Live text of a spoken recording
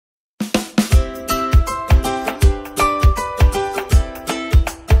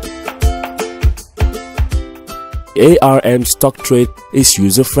ARM Stocktrade is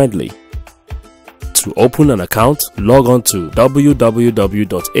user-friendly. To open an account, log on to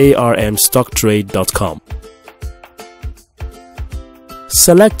www.armstocktrade.com.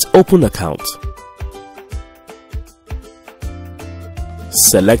 Select Open Account.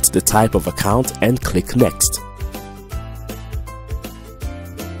 Select the type of account and click Next.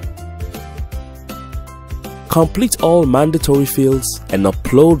 Complete all mandatory fields and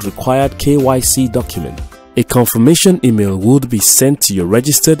upload required KYC document. A confirmation email would be sent to your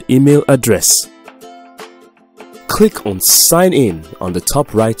registered email address. Click on Sign In on the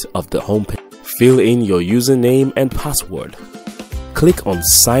top right of the homepage. Fill in your username and password. Click on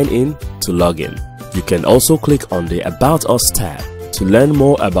Sign In to log in. You can also click on the About Us tab to learn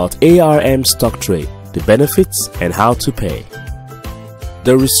more about ARM Stocktrade, the benefits, and how to pay.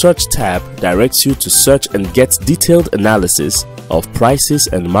 The Research tab directs you to search and get detailed analysis of prices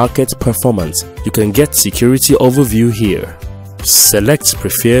and market performance. You can get security overview here. Select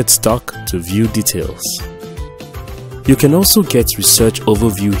preferred stock to view details. You can also get research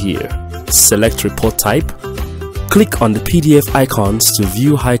overview here. Select report type. Click on the PDF icons to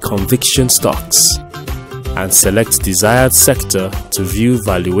view high conviction stocks. And select desired sector to view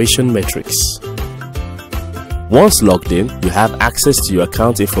valuation metrics. Once logged in, you have access to your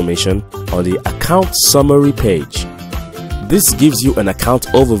account information on the Account Summary page. This gives you an account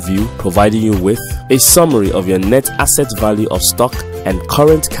overview, providing you with a summary of your net asset value of stock and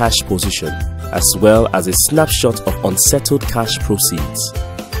current cash position, as well as a snapshot of unsettled cash proceeds.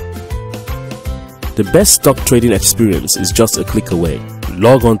 The best stock trading experience is just a click away.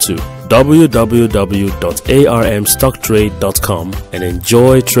 Log on to www.armstocktrade.com and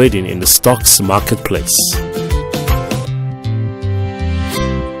enjoy trading in the stocks marketplace.